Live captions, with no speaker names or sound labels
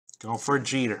Going for a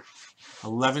Jeter.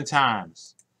 11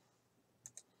 times.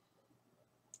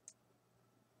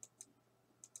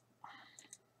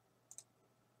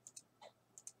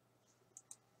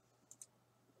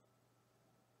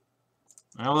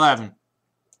 And 11.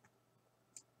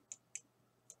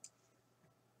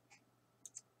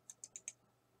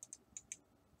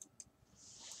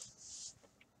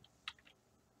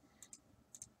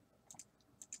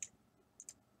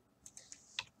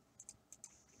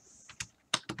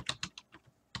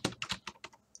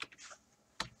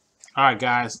 All right,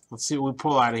 guys. Let's see what we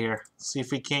pull out of here. See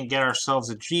if we can't get ourselves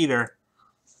a Jeter.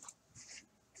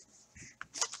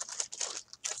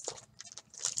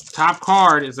 Top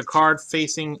card is a card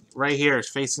facing right here. It's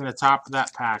facing the top of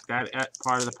that pack, that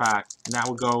part of the pack. And that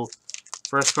will go,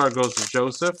 first card goes to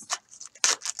Joseph.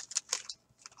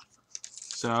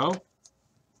 So,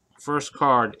 first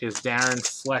card is Darren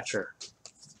Fletcher.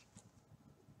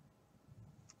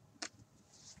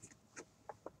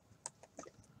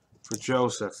 For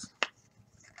Joseph.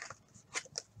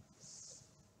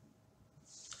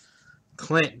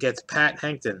 Clint gets Pat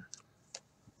Hankton.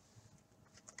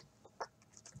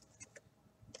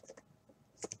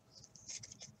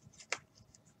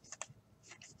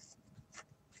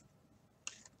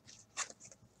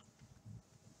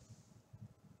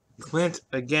 Clint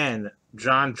again,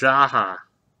 John Jaha.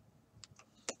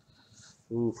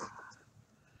 Ooh.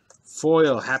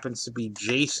 Foil happens to be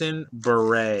Jason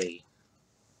Beret.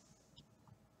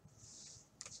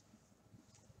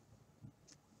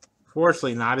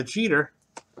 Fortunately, not a Jeter.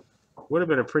 Would have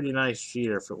been a pretty nice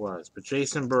Jeter if it was. But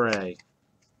Jason Beret,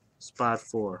 spot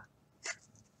 4.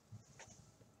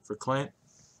 For Clint,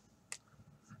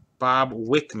 Bob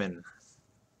Wickman.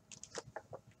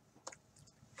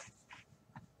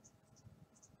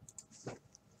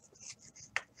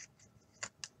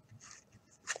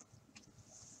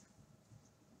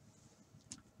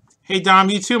 Hey, Dom,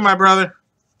 you too, my brother.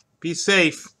 Be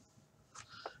safe.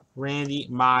 Randy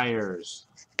Myers,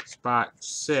 spot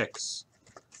 6.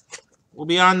 We'll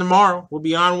be on tomorrow. We'll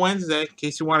be on Wednesday in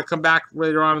case you want to come back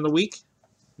later on in the week.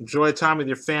 Enjoy time with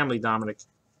your family, Dominic.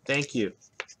 Thank you.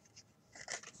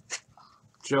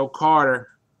 Joe Carter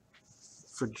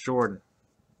for Jordan.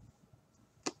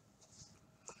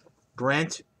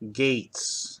 Brent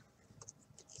Gates.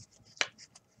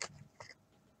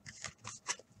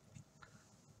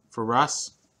 For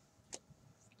Russ.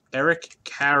 Eric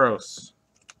Karros.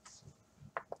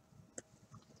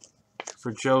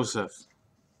 For Joseph.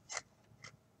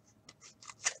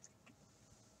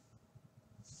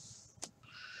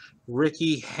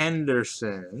 Ricky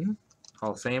Henderson,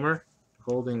 Hall of Famer,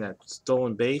 holding that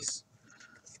stolen base.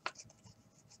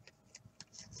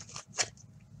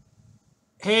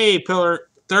 Hey, Pillar,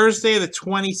 Thursday the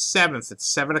 27th at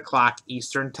 7 o'clock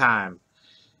Eastern Time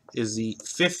is the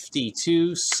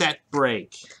 52 set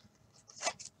break.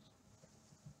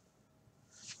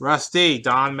 Rusty,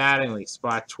 Don Mattingly,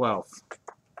 spot 12.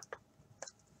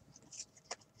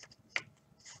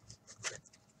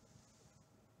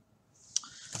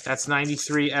 That's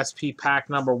 93 SP pack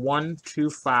number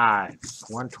 125.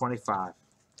 125.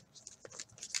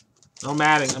 No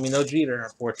Matting. I mean, no Jeter,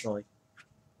 unfortunately.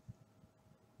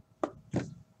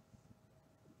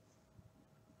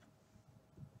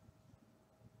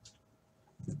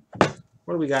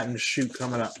 What do we got in the chute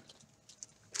coming up?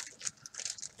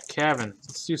 Kevin.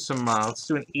 Let's do some. Let's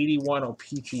do an 81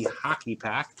 O-Pee-Chee hockey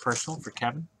pack, personal for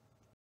Kevin.